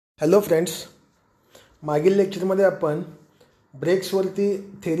Hello friends, मागील लेक्चरमध्ये आपण ब्रेक्सवरती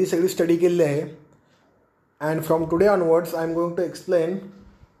थेरी सगळी स्टडी केलेली आहे. And from today onwards I am going to explain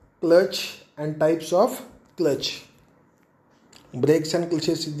clutch and types of clutch. Breaks and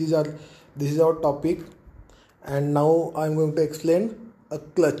clutches this is our topic. And now I am going to explain a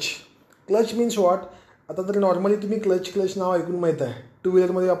clutch. Clutch means what. आता तर normally तुम्ही clutch नाव ऐकून माहीत आहे. To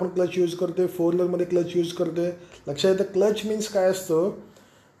व्हीलरमध्ये आपण clutch use करतो आहे, four व्हीलरमध्ये clutch use करतो आहे. लक्षात येतं क्लच मीन्स काय असतं.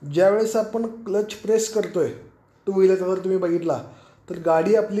 ज्यावेळेस आपण क्लच प्रेस करतो आहे टू व्हीलरचा जर तुम्ही बघितला तर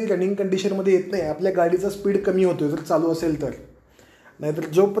गाडी आपली रनिंग कंडिशनमध्ये येत नाही. आपल्या गाडीचा स्पीड कमी होतो जर चालू असेल तर. नाहीतर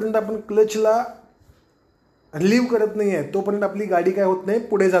जोपर्यंत आपण क्लचला रिलीव्ह करत नाही आहे तोपर्यंत आपली गाडी काय होत नाही,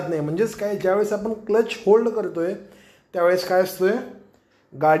 पुढे जात नाही. म्हणजेच काय, ज्यावेळेस आपण क्लच होल्ड करतो आहे त्यावेळेस काय असतो आहे,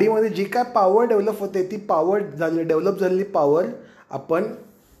 गाडीमध्ये जी काय पॉवर डेव्हलप होते ती डेव्हलप झालेली पॉवर आपण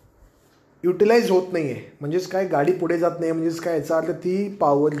युटिलाइज होत नाही आहे. म्हणजेच काय, गाडी पुढे जात नाही. म्हणजेच काय, याचा अर्थ ती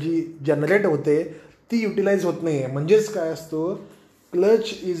पॉवर जी जनरेट होते ती युटिलाइज होत नाही आहे. म्हणजेच काय असतो,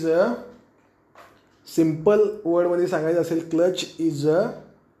 क्लच इज अ, सिम्पल वर्डमध्ये सांगायचं असेल, clutch is a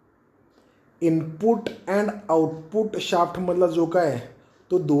input and output शाफ्टमधला जो काय आहे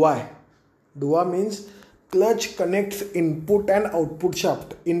तो दुवा आहे. दुवा means clutch connects input and output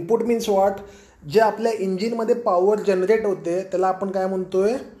shaft. Input means what, जे आपल्या इंजिनमध्ये पॉवर जनरेट होते त्याला आपण काय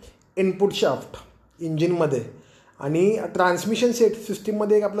म्हणतोय, इनपुट शाफ्ट इंजिनमध्ये. आणि ट्रान्समिशन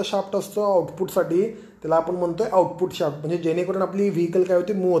सिस्टीममध्ये एक आपला शाफ्ट असतो आउटपुटसाठी, त्याला आपण म्हणतोय आउटपुट शाफ्ट. म्हणजे जेणेकरून आपली व्हेकल काय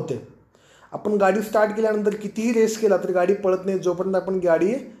होते, मूव्ह होते. आपण गाडी स्टार्ट केल्यानंतर कितीही रेस केला तर गाडी पळत नाही जोपर्यंत आपण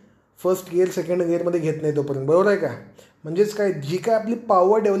गाडी फर्स्ट गिअर सेकंड गिअरमध्ये घेत नाही तोपर्यंत. बरोबर आहे का. म्हणजेच काय, जी काय आपली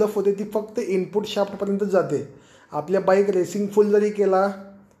पॉवर डेव्हलप होते ती फक्त इनपुट शाफ्टपर्यंतच जाते. आपल्या बाईक रेसिंग फुल जरी केला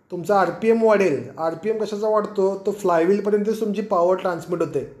तुमचा RPM वाढेल. RPM कशाचा वाढतो, तो फ्लायव्हीलपर्यंतच तुमची पॉवर ट्रान्समिट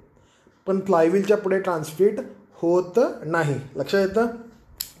होते, पण फ्लायव्हीलच्या पुढे ट्रान्समिट होत नाही. लक्षात येतं.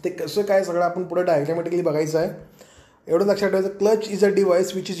 ते कसं काय सगळं आपण पुढे डायग्रामॅटिकली बघायचं आहे. एवढं लक्षात ठेवायचं, clutch is a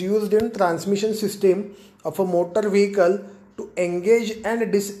device which is used in transmission system of a motor vehicle to engage and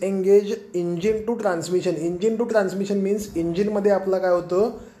disengage engine to transmission. Engine to transmission means इंजिनमध्ये आपला काय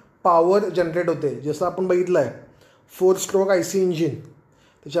होतं, पॉवर जनरेट होते. जसं आपण बघितलं आहे 4 स्ट्रोक IC इंजिन,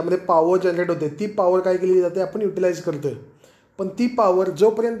 त्याच्यामध्ये पॉवर जनरेट होते. ती पॉवर काय केली जाते, आपण युटिलाइज करतो आहे. पण ती पॉवर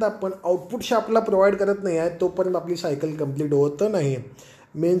जोपर्यंत आपण आउटपुट शाफ्टला प्रोव्हाइड करत नाही आहे तोपर्यंत आपली सायकल कंप्लीट होत नाही.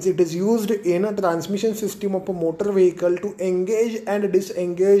 Means it is used in a transmission system of a motor vehicle to engage and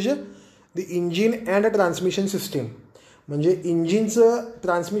disengage the engine and transmission system. म्हणजे इंजिनचं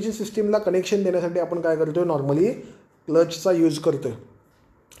ट्रान्समिशन सिस्टीमला कनेक्शन देण्यासाठी आपण काय करतो, नॉर्मली क्लचचा यूज करतो.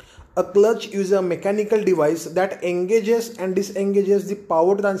 अ clutch is a mechanical device that engages and डिसएंगेजेस the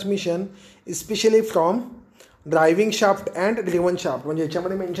power transmission especially from driving shaft and driven shaft. म्हणजे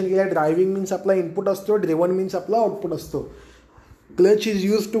याच्यामध्ये mention केलं आहे, ड्रायव्हिंग मीन्स आपला इनपुट असतो, ड्रिव्हन मीन्स आपला आउटपुट असतो. Clutch is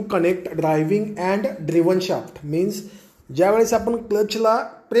use to connect driving and driven shaft. Means ज्यावेळेस आपण क्लचला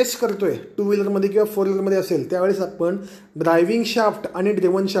प्रेस करतोय टू व्हीलरमध्ये किंवा फोर व्हीलरमध्ये असेल त्यावेळेस आपण ड्रायव्हिंग शाफ्ट आणि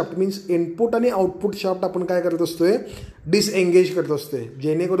ड्रिव्हन शाफ्ट मीन्स इनपुट आणि आउटपुट शाफ्ट आपण काय करत असतोय, डिसएंगेज करत असतोय,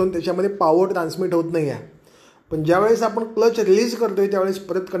 जेणेकरून त्याच्यामध्ये पॉवर ट्रान्समिट होत नाही आहे. पण ज्यावेळेस आपण क्लच रिलीज करतोय त्यावेळेस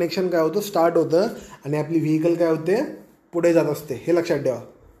परत कनेक्शन काय होतं, स्टार्ट होतं आणि आपली व्हेकल काय होते, पुढे जात असते. हे लक्षात ठेवा.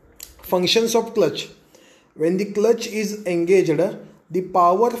 Functions of clutch. Wien the clutch is engaged the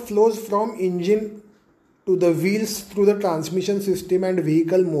power flows from engine to the wheels through the transmission system and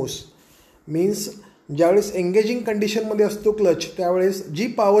vehicle moves. Means ज्यावेळेस एंगेजिंग कंडिशनमध्ये असतो क्लच त्यावेळेस जी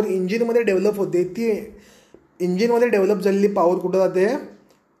पॉवर इंजिनमध्ये डेव्हलप होते ती इंजिनमध्ये डेव्हलप झालेली पॉवर कुठं जाते,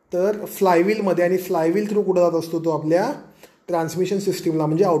 तर फ्लायव्हीलमध्ये. आणि फ्लायव्हील थ्रू कुठं जात असतो, तो आपल्या ट्रान्समिशन सिस्टीमला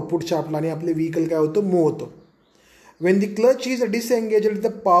म्हणजे आउटपुट शाफ्टला, आणि आपले व्हेकल काय होतं, मूव्ह होतं. Wien the clutch is disengaged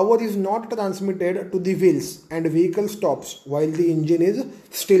the power is not transmitted to the wheels and vehicle stops while the engine is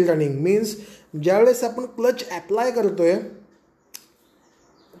steel running. Means ज्यावेळेस आपण क्लच ॲप्लाय करतोय,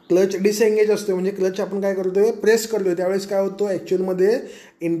 क्लच डिसएंगेज असतो म्हणजे क्लच आपण काय करतोय, प्रेस करतोय, त्यावेळेस काय होतं, ॲक्च्युअलमध्ये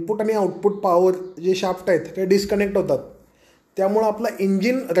इनपुट आणि आउटपुट पॉवर जे शाफ्ट आहेत ते डिस्कनेक्ट होतात. त्यामुळं आपला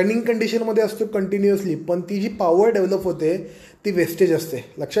इंजिन रनिंग कंडिशनमध्ये असतो कंटिन्युअसली, पण ती जी पॉवर डेव्हलप होते ती वेस्टेज असते.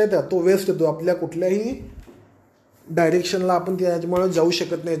 लक्षात येतं, तो वेस्ट होतो. आपल्या कुठल्याही डायरेक्शनला आपण त्याच्यामुळे जाऊ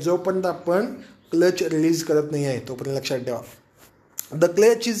शकत नाही जोपर्यंत आपण क्लच रिलीज करत नाही आहे तोपर्यंत. लक्षात ठेवा. The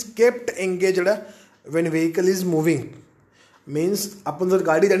clutch is kept engaged Wien vehicle is moving. Means आपण जर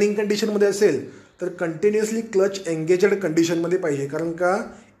गाडी रनिंग कंडिशनमध्ये असेल तर कंटिन्युअसली क्लच एंगेजड कंडिशनमध्ये पाहिजे, कारण का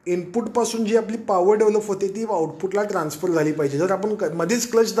इनपुटपासून जी आपली पॉवर डेव्हलप होते ती आउटपुटला ट्रान्सफर झाली पाहिजे. जर आपण मध्येच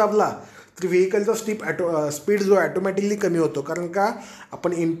क्लच दाबला तर व्हेकलचा स्पीड जो ऑटोमॅटिकली कमी होतो, कारण का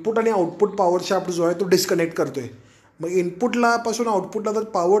आपण इनपुट आणि आउटपुट पॉवर शाफ्ट जो आहे तो डिस्कनेक्ट करतोय. मग इनपुटला पासून आउटपुटला जर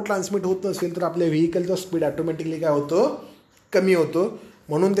पॉवर ट्रान्समिट होत नसेल तर आपल्या व्हेकलचा स्पीड ऑटोमॅटिकली काय होतो, कमी होतो.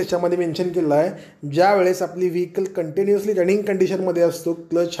 म्हणून त्याच्यामध्ये मेन्शन केलं आहे ज्या वेळेस आपली व्हेकल कंटिन्युअसली रनिंग कंडिशनमध्ये असतो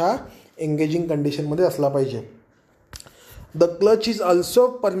क्लच हा एंगेजिंग कंडिशनमध्ये असला पाहिजे. The clutch is also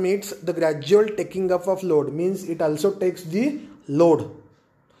permits the gradual taking up of load means it also text the load.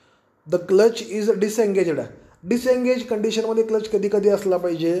 The clutch is disengage कंडिशनमध्ये क्लच कधी कधी असला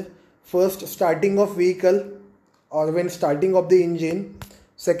पाहिजे. First starting of vehicle or Wien starting of the engine.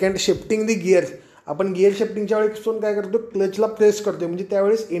 Second shifting the gears. आपण gear शिफ्टिंगच्या वेळेस काय करतो क्लचला press करतोय म्हणजे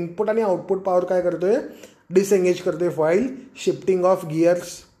त्यावेळेस इनपुट आणि आउटपुट पॉवर काय करतोय डिसएंगेज करतोय while shifting of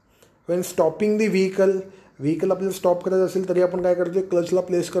gears. Wien stopping the vehicle आपल्याला स्टॉप करायचं असेल तरी आपण काय करतोय क्लचला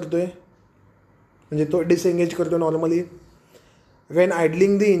प्लेस करतोय म्हणजे तो डिसएंगेज करतो नॉर्मली. वेन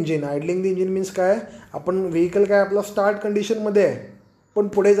आयडलिंग दी इंजिन मीन्स काय आपण व्हेकल काय आपला स्टार्ट कंडिशनमध्ये आहे पण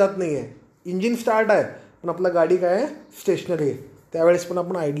पुढे जात नाही आहे. इंजिन स्टार्ट आहे पण आपला गाडी काय आहे स्टेशनरी आहे त्यावेळेस पण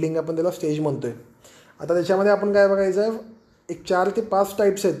आपण आयडलिंग आपण त्याला स्टेज म्हणतोय. आता त्याच्यामध्ये आपण काय बघायचं आहे एक 4 ते 5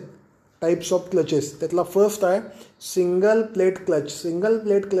 टाईप्स ऑफ क्लचेस. त्यातला फर्स्ट आहे single plate clutch. Single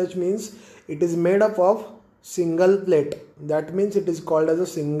plate clutch means it is made up of single plate that means it is called as a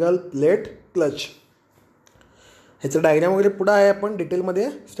single plate clutch. ह्याचं डायग्राम वगैरे पुढं आहे आपण डिटेलमध्ये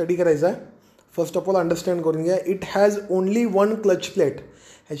स्टडी करायचा आहे. फर्स्ट ऑफ ऑल अंडरस्टँड करून घ्या. It has only one clutch plate.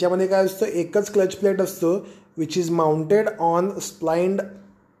 ह्याच्यामध्ये काय असतं एकच क्लच प्लेट असतो which is mounted on स्प्लाइंड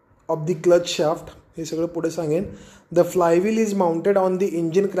of the clutch shaft. हे सगळं पुढे सांगेन. The flywheel is mounted on the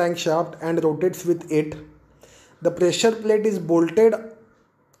engine crank shaft and rotates with it. The pressure plate is bolted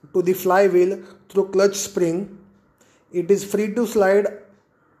to the flywheel through clutch spring. It is free to slide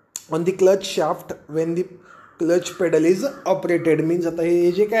on the clutch shaft Wien the clutch pedal is operated. Means आता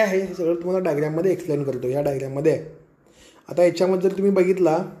हे जे काय आहे हे सगळं तुम्हाला डायग्राममध्ये explain करतो. या डायग्राममध्ये आहे. आता याच्यामध्ये जर तुम्ही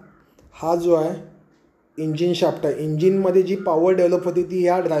बघितला हा जो आहे इंजिन शाफ्ट आहे. इंजिनमध्ये जी पॉवर डेव्हलप होते ती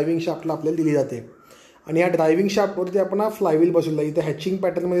या ड्रायव्हिंग शाफ्टला आपल्याला दिली जाते आणि या ड्रायव्हिंग शाफ्टवरती आपण हा फ्लायव्हील बसवला. इथे हॅचिंग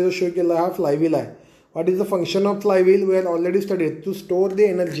पॅटर्नमध्ये जो शो केला हा फ्लायव्हील आहे. What is the function of flywheel we R already studied to store the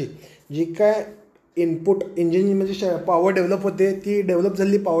energy. जी काय इनपुट इंजिन म्हणजे पॉवर डेव्हलप होते ती डेव्हलप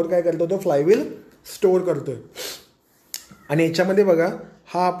झालेली पॉवर काय करतो तो फ्लायव्हील स्टोअर करतोय. आणि याच्यामध्ये बघा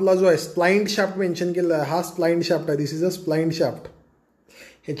हा आपला जो आहे स्प्लाइंड शाफ्ट मेन्शन केला आहे. हा स्प्लाइंड शाफ्ट आहे. दिस इज अ स्प्लाइंड शाफ्ट.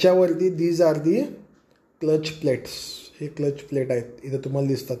 ह्याच्यावरती these are the clutch plates. हे क्लच प्लेट आहेत इथं तुम्हाला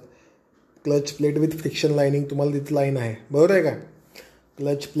दिसतात. Clutch plate with friction lining तुम्हाला तिथं लाईन आहे बरोबर आहे का.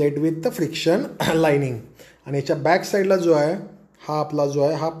 Clutch plate with friction lining. आणि याच्या बॅक साईडला जो आहे हा आपला जो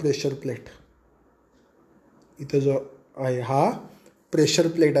आहे हा प्रेशर प्लेट. इथं जो आहे हा प्रेशर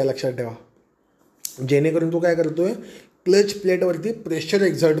प्लेट आहे लक्षात ठेवा. जेणेकरून तो काय करतोय क्लच प्लेटवरती प्रेशर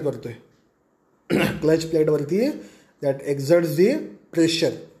एक्झर्ट करतोय. Clutch प्लेटवरती that एक्झर्ट्स the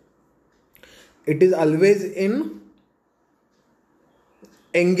pressure. It is always in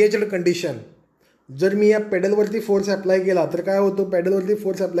engaged condition. जर मी या पेडलवरती फोर्स अप्लाय केला तर काय होतो पेडलवरती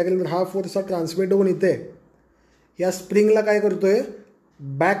फोर्स अप्लाय केल्यानंतर हा फोर्स ट्रान्समिट होऊन इथे या स्प्रिंगला काय करतोय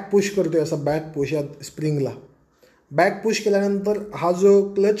बॅक पुश करतोय. असा बॅक पुश या स्प्रिंगला बॅक पुश केल्यानंतर हा जो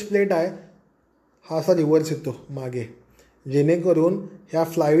क्लच प्लेट आहे हा असा रिव्हर्स येतो मागे जेणेकरून ह्या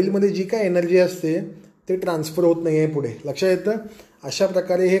फ्लायव्हीलमध्ये जी काय एनर्जी असते ते ट्रान्सफर होत नाही आहे पुढे. लक्षात येतं. अशा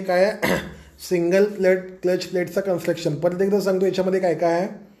प्रकारे हे काय आहे सिंगल प्लेट क्लच प्लेटचं कन्स्ट्रक्शन. परत एकदा सांगतो याच्यामध्ये काय काय आहे.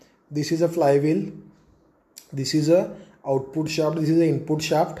 दिस is a flywheel, this is a output shaft, this is a input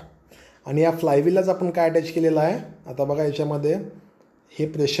shaft. आणि या फ्लायव्हीललाच आपण काय अटॅच केलेलं आहे. आता बघा याच्यामध्ये हे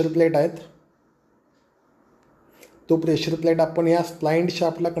प्रेशर प्लेट आहेत. तो प्रेशर प्लेट आपण या स्प्लाइंड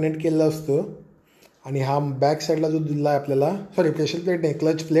शाफ्टला कनेक्ट केलेला असतो आणि हा बॅक साईडला जो दिला आहे आपल्याला प्रेशर प्लेट नाही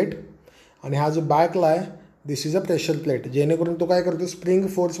क्लच प्लेट. आणि हा जो बॅकला आहे दिस इज अ प्रेशर प्लेट. जेणेकरून तो काय करतो स्प्रिंग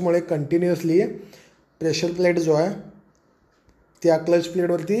फोर्समुळे कंटिन्युअसली प्रेशर प्लेट जो आहे त्या क्लच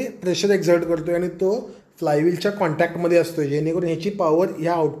प्लेटवरती प्रेशर एक्झर्ट करतो आणि तो फ्लायव्हीलच्या कॉन्टॅक्टमध्ये असतो जेणेकरून ह्याची पॉवर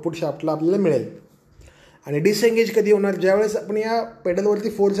ह्या आउटपुट शाफ्टला आपल्याला मिळेल. आणि डिसएंगेज कधी होणार ज्यावेळेस आपण या पेडलवरती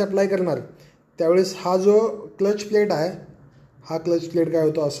फोर्स अप्लाय करणार त्यावेळेस हा जो क्लच प्लेट आहे हा क्लच प्लेट काय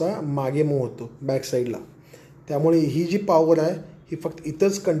होतो असा मागे मूव्ह होतो बॅक साईडला. त्यामुळे ही जी पॉवर आहे ही फक्त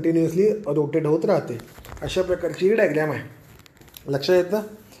इथंच कंटिन्युअसली रोटेट होत राहते. अशा प्रकारची ही डायग्रॅम आहे. लक्षात येतं.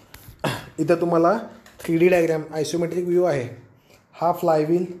 इथं तुम्हाला 3D डायग्रॅम आयसोमेट्रिक व्ह्यू आहे. हा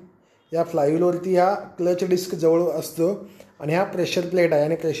फ्लायव्हील या फ्लायव्हीलवरती ह्या क्लच डिस्क जवळ असतो आणि हा प्रेशर प्लेट आहे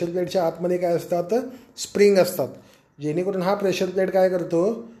आणि प्रेशर प्लेटच्या आतमध्ये काय असतात स्प्रिंग असतात जेणेकरून हा प्रेशर प्लेट काय करतो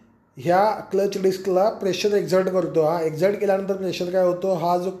ह्या क्लच डिस्कला प्रेशर एक्झर्ट करतो. हा एक्झर्ट केल्यानंतर प्रेशर काय होतो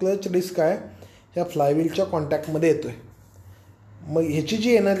हा जो क्लच डिस्क आहे ह्या फ्लायव्हीलच्या कॉन्टॅक्टमध्ये येतो आहे. मग ह्याची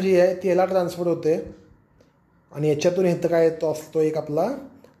जी एनर्जी आहे ती ह्याला ट्रान्सफर होते आणि याच्यातून इथं काय येतो असतो एक आपला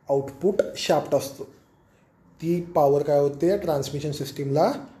आउटपुट शाफ्ट असतो. ती पॉवर काय होते ट्रान्समिशन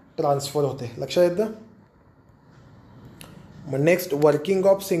सिस्टीमला ट्रान्सफर होते. लक्षात येतं. मग next working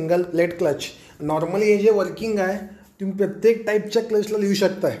of single plate clutch. Normally हे जे वर्किंग आहे तुम्ही प्रत्येक टाईपच्या क्लचला लिहू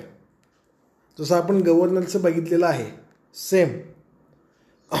शकताय, जसं आपण गव्हर्नरचं बघितलेलं आहे same.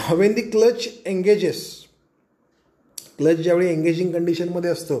 When the clutch engages, clutch ज्यावेळी एंगेजिंग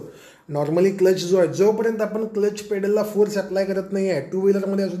कंडिशनमध्ये असतो, नॉर्मली क्लच जो आहे जोपर्यंत आपण क्लच पेडलला फोर्स अप्लाय करत नाही आहे, टू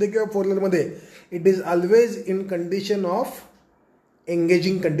व्हीलरमध्ये असू दे किंवा four व्हीलरमध्ये, it is always in condition of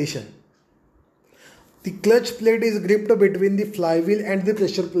engaging condition. The clutch plate is gripped between the flywheel and the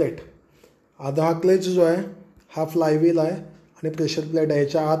pressure plate. आता हा क्लच जो आहे हा फ्लायव्हील आहे आणि प्रेशर प्लेट आहे,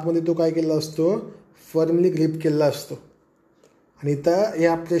 याच्या आतमध्ये तो काय केला असतो, फर्मली ग्रिप केला असतो. आणि इथं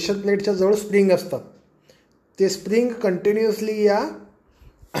या प्रेशर प्लेटच्या जवळ स्प्रिंग असतात, ते स्प्रिंग कंटिन्युअसली या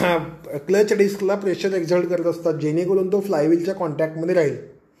क्लच डिस्कला प्रेशर एक्झर्ट करत असतात, जेणेकरून तो फ्लायव्हीलच्या कॉन्टॅक्टमध्ये राहील.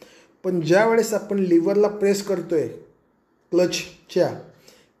 पण ज्या वेळेस आपण लिव्हरला प्रेस करतो आहे क्लचच्या,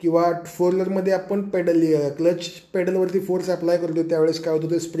 किंवा फोर व्हीलरमध्ये आपण क्लच पेडलवरती फोर्स अप्लाय करतो, त्यावेळेस काय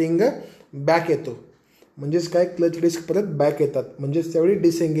होतं, ते स्प्रिंग बॅक येतो. म्हणजेच काय, क्लच डिस्क परत बॅक येतात, म्हणजेच त्यावेळी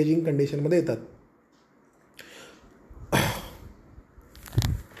डिसएंगेजिंग कंडिशनमध्ये येतात.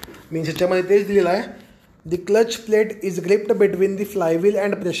 मीन्स ह्याच्यामध्ये तेच दिलेलं आहे, the clutch plate is gripped between the flywheel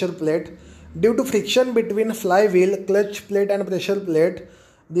and pressure plate. Due to friction between flywheel, clutch plate and pressure plate,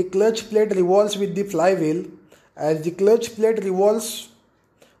 the clutch plate revolves with the flywheel. As the clutch plate revolves,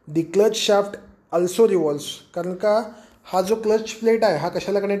 the clutch shaft also revolves. कारण का हा जो clutch plate आहे हा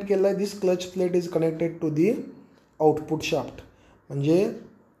कशाला connect केला आहे, दिस clutch plate is connected to the output shaft. म्हणजे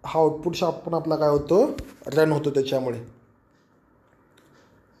हा आउटपुट शाफ्ट पण आपला काय होतो, रन होतो त्याच्यामुळे.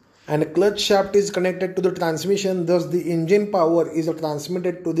 And clutch shaft is connected to the transmission, thus the engine power is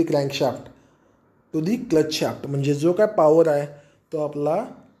transmitted to the crankshaft, to the clutch shaft. म्हणजे जो काय पॉवर आहे तो आपला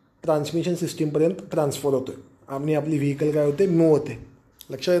ट्रान्समिशन सिस्टीमपर्यंत ट्रान्सफर होतो आणि आपली व्हेकल काय होते, मूव्ह होते.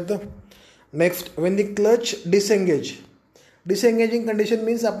 लक्षात येतं. Next, when the clutch disengage. डिसएंगेजिंग condition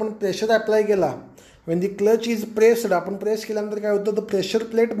means आपण प्रेशर अप्लाय केला, when the clutch is pressed, आपण प्रेस केल्यानंतर काय होतं, the pressure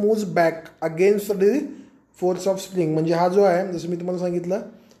plate moves back against the force of spring. म्हणजे हा जो आहे, जसं मी तुम्हाला सांगितलं,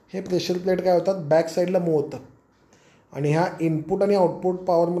 हे प्रेशर प्लेट काय होतात, बॅक साईडला मूव्ह होतं आणि हा इनपुट आणि आउटपुट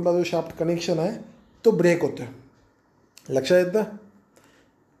पॉवरमधला जो शाफ्ट कनेक्शन आहे तो ब्रेक होतो. लक्षात येतं.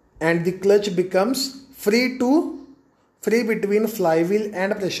 And the clutch becomes free between flywheel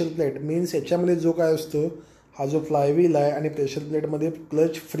and pressure plate. Means याच्यामध्ये जो काय असतो, हा जो फ्लायव्हील आहे आणि प्रेशर प्लेटमध्ये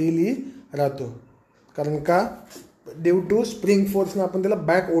क्लच फ्रीली राहतो. कारण का, ड्यू टू स्प्रिंग फोर्सनं आपण त्याला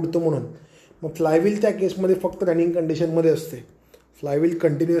बॅक ओढतो म्हणून. मग फ्लायव्हील त्या केसमध्ये फक्त रनिंग कंडिशनमध्ये असते. फ्लायव्हील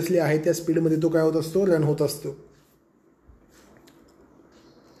कंटिन्युअसली आहे त्या स्पीडमध्ये तो काय होत असतो, रन होत असतो.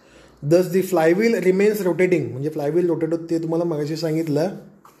 दस दी फ्लायव्हील रिमेन्स रोटेटिंग. म्हणजे फ्लायव्हील रोटेट होत, ते तुम्हाला मागाशी सांगितलं.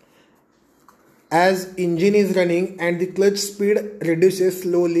 As engine is running and the clutch speed reduces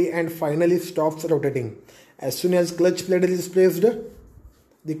slowly and finally stops rotating. As soon as clutch plate is pressed,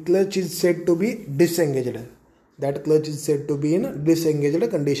 the clutch is set to be disengaged. That clutch is set to be in disengaged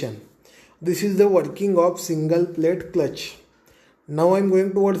condition. This is the working of single plate clutch. Now I am going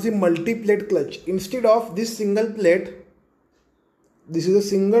towards the multi-plate clutch. Instead of this single plate, this is a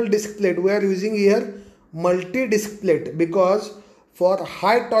single disc plate. We are using here multi-disc plate because for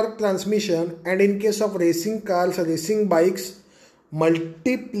high torque transmission and in case of racing cars, racing bikes,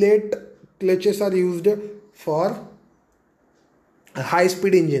 multi-plate clutches are used for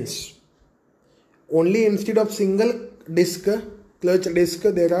high-speed engines. Only instead of single disc clutch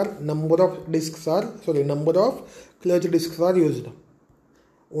disc, there are number of clutch discs are used.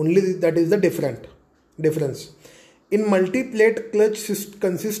 Only that is the difference. In multi-plate clutch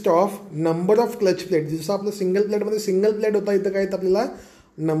consist of number of clutch plates. जसं आपलं single प्लेटमध्ये single plate होता, इथं काय आपल्याला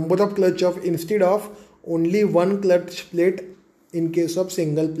number of clutch of instead of only one clutch plate in case of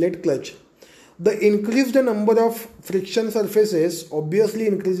single plate clutch. The increased number of friction surfaces obviously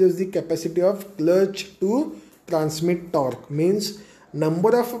increases the capacity of clutch to transmit torque. Means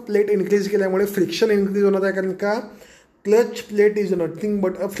number of plate increase केल्यामुळे friction increase होणार आहे. कारण का, clutch plate is nothing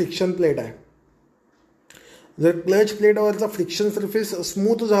but a friction plate आहे. जर clutch प्लेटवरचा friction surface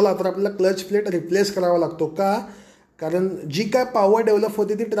smooth झाला तर आपल्याला क्लच प्लेट रिप्लेस करावा लागतो. का, कारण जी काय पॉवर डेव्हलप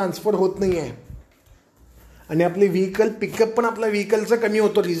होते ती ट्रान्सफर होत नाही आहे आणि आपली व्हेकल पिकअप पण आपल्या व्हेकलचं कमी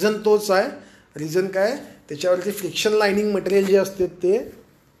होतो. रिझन तोच आहे. रिझन काय, त्याच्यावरती फ्रिक्शन लायनिंग मटेरियल जे असते ते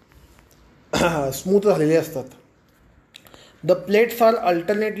स्मूथ झालेले असतात. The plates are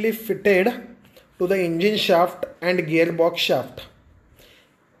alternately fitted to the engine shaft and gearbox shaft.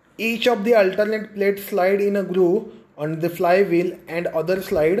 Each of the alternate plates slide in a groove on the flywheel and other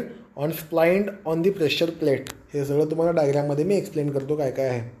slide on splined on the pressure plate. हे सगळं तुम्हाला डायग्राममध्ये मी explain करतो काय काय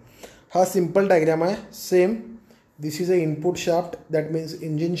आहे. हा simple diagram आहे. Same, this is a input shaft, that means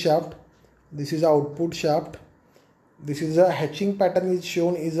engine shaft. This is a output shaft. This is a hatching pattern is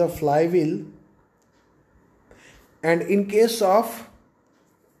shown is a flywheel, and in case of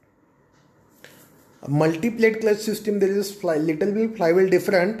multi-plate clutch system there is little bit flywheel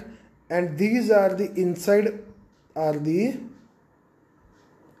different, and these are the inside are the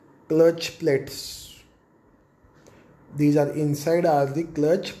clutch plates. These are inside are the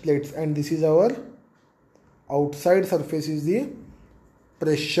clutch plates, and this is our outside surface is the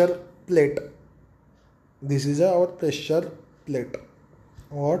pressure plate. This is our pressure plate.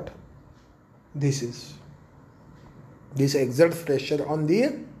 What this is, this exerts pressure on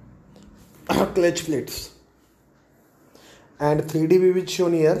the clutch plates, and 3D view is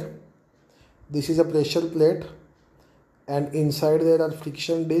shown here. This is a pressure plate, and inside there are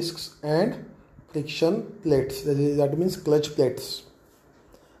friction discs and friction plates, that means clutch plates.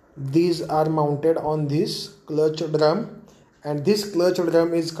 These are mounted on this clutch drum, and this clutch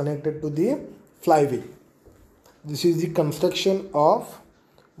drum is connected to the flywheel. This is the construction of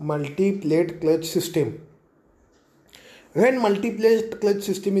multi-plate clutch system. When multi-plate clutch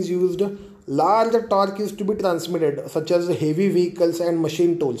system is used, large torque is to be transmitted, such as heavy vehicles and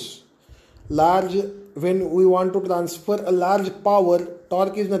machine tools. When we want to transfer a large power,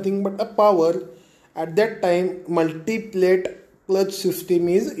 torque is nothing but a power. At that time, multi-plate clutch system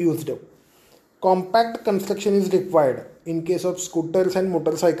is used. Compact construction is required in case of scooters and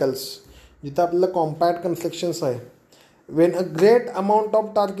motorcycles. जिथं आपल्याला compact constructions आहे. When a great amount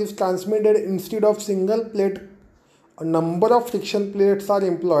of torque is transmitted instead of single plate, a number of friction plates are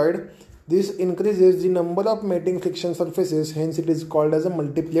employed. This increases the number of mating friction surfaces, hence it is called as a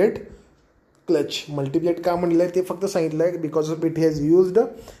multi-plate clutch. Multi-plate का म्हणलं आहे ते फक्त सांगितलं आहे because of it has used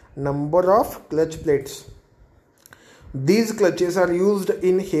number of clutch plates. These clutches are used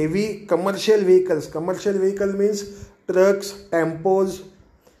in heavy commercial vehicles. Commercial vehicle means trucks, tempos,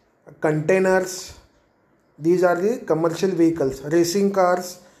 containers. These are the commercial vehicles. Racing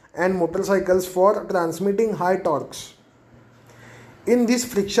cars and motorcycles for transmitting high torques. In these,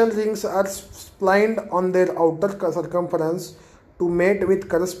 friction rings are splined on their outer circumference to mate with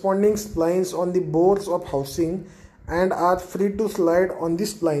corresponding splines on the bores of housing and are free to slide on the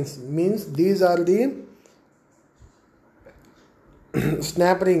splines. Means these are the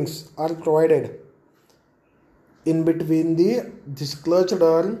snap rings are provided in between this clutch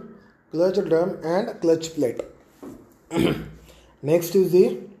drum and clutch plate. Next is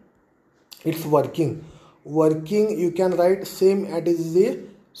its working. You can write same as the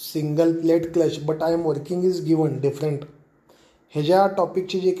single plate clutch, but I am working is given different. हे ज्या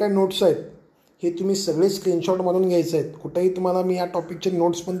टॉपिकचे जे काही notes आहेत हे तुम्ही सगळे screenshot मारून घ्यायचे आहेत. कुठेही तुम्हाला मी या टॉपिकचे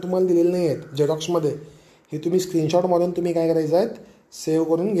नोट्स पण तुम्हाला दिलेले नाही आहेत झेरॉक्समध्ये. हे तुम्ही स्क्रीनशॉट मारून तुम्ही काय करायचं आहेत, सेव्ह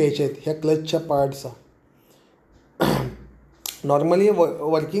करून घ्यायचे आहेत ह्या क्लचच्या पार्टचा. नॉर्मली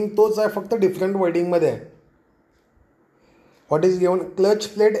वर्किंग तोच आहे, फक्त डिफरंट वर्डिंगमध्ये आहे. What is given? Clutch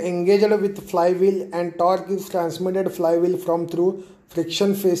plate engaged with flywheel and torque is transmitted flywheel from through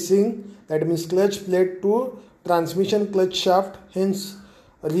friction facing, that means clutch plate, to transmission clutch shaft. Hence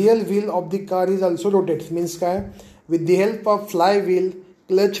real wheel of the car is also rotates. Means काय, with the help of flywheel,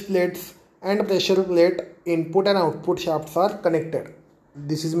 clutch plates and pressure plate, input and output shafts are connected.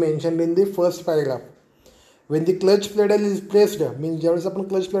 This is mentioned in the first paragraph. When the clutch pedal is pressed, means ज्यावेळेस आपण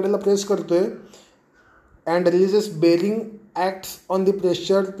clutch pedal ला press करतोय and releases bearing acts on the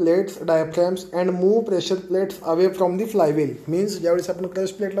pressure plates, diaphragms and move pressure plates away from the flywheel. Means ज्यावेळेस आपण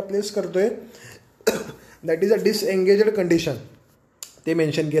clutch plate ला place करतोय that is a disengaged condition, ते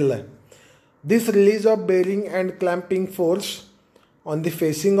mention केलं आहे. This release of bearing and clamping force on the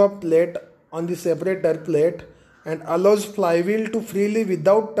facing of plate on the separator plate and allows flywheel to freely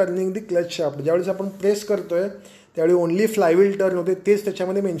without turning the clutch shaft. ज्यावेळेस आपण press करतोय त्यावेळी only flywheel turn होते, तेच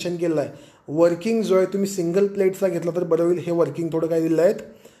त्याच्यामध्ये mention केलं आहे. Working जो आहे तुम्ही सिंगल प्लेटचा घेतला तर बरं होईल. हे वर्किंग थोडं काय दिलं आहेत,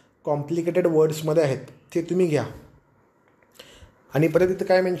 कॉम्प्लिकेटेड वर्ड्समध्ये आहेत, ते तुम्ही घ्या. आणि परत इथं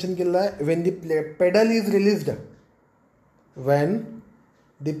काय मेन्शन केलं आहे, when the pedal is released, when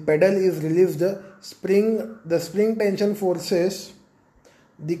the pedal is released the spring tension forces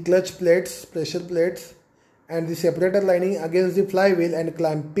the clutch plates, pressure plates and the separator lining against the flywheel and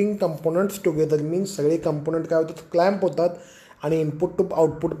clamping components together. Means सगळे component काय होतात, clamp होतात आणि input two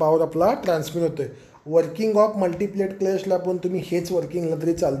output power आपला transmit होतोय. Working of multiplet क्लचला पण तुम्ही हेच वर्किंगला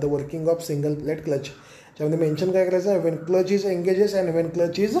तरी चालतं, working of single plate clutch. त्यामध्ये मेन्शन काय करायचं आहे, Wien clutch is engages and Wien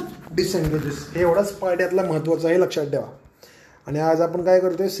clutch is डिसएंगेजेस. हे एवढाच पार्ट यातला महत्त्वाचा आहे, लक्षात ठेवा. आणि आज आपण काय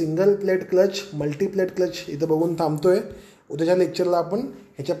करतोय, single plate clutch, multiplet clutch इथं बघून थांबतोय. उद्याच्या लेक्चरला आपण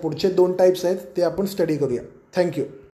ह्याच्या पुढचे 2 टाईप्स आहेत ते आपण स्टडी करूया. थँक्यू.